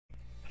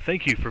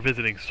Thank you for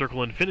visiting Circle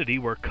Infiniti,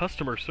 where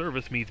customer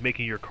service means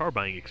making your car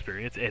buying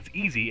experience as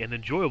easy and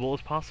enjoyable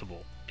as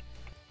possible.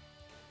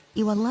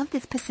 You will love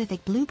this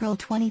Pacific Blue Pearl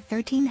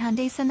 2013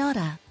 Hyundai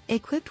Sonata,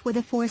 equipped with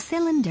a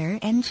 4-cylinder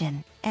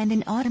engine and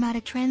an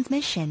automatic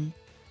transmission.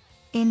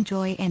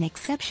 Enjoy an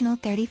exceptional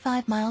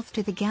 35 miles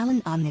to the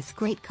gallon on this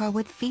great car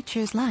with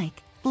features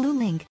like Blue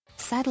Link,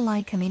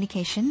 satellite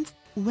communications,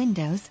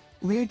 windows,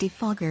 rear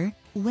defogger,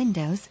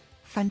 windows,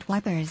 front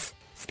wipers,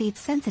 speed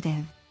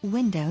sensitive,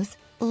 windows,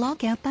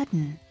 lockout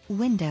button,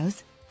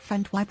 windows,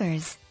 front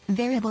wipers,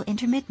 variable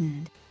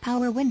intermittent,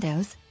 power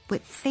windows,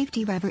 with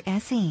safety rubber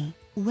SE,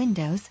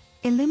 windows,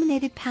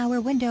 illuminated power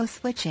window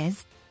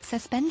switches,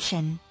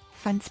 suspension,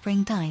 front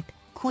spring type,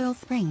 coil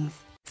springs,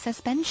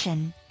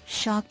 suspension,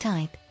 shock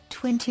type,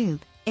 twin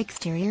tube,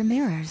 exterior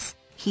mirrors,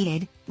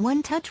 heated,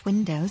 one-touch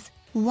windows,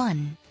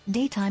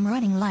 daytime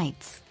running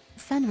lights,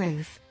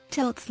 sunroof,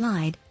 tilt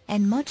slide,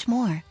 and much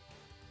more.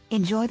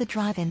 Enjoy the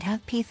drive and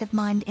have peace of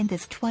mind in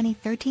this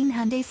 2013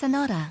 Hyundai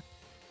Sonata.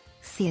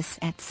 See us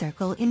at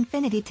Circle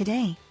Infiniti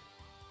today.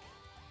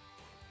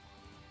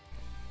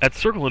 At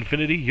Circle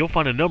Infiniti, you'll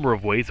find a number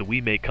of ways that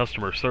we make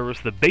customer service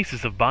the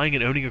basis of buying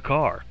and owning a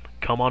car.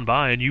 Come on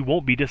by and you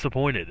won't be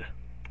disappointed.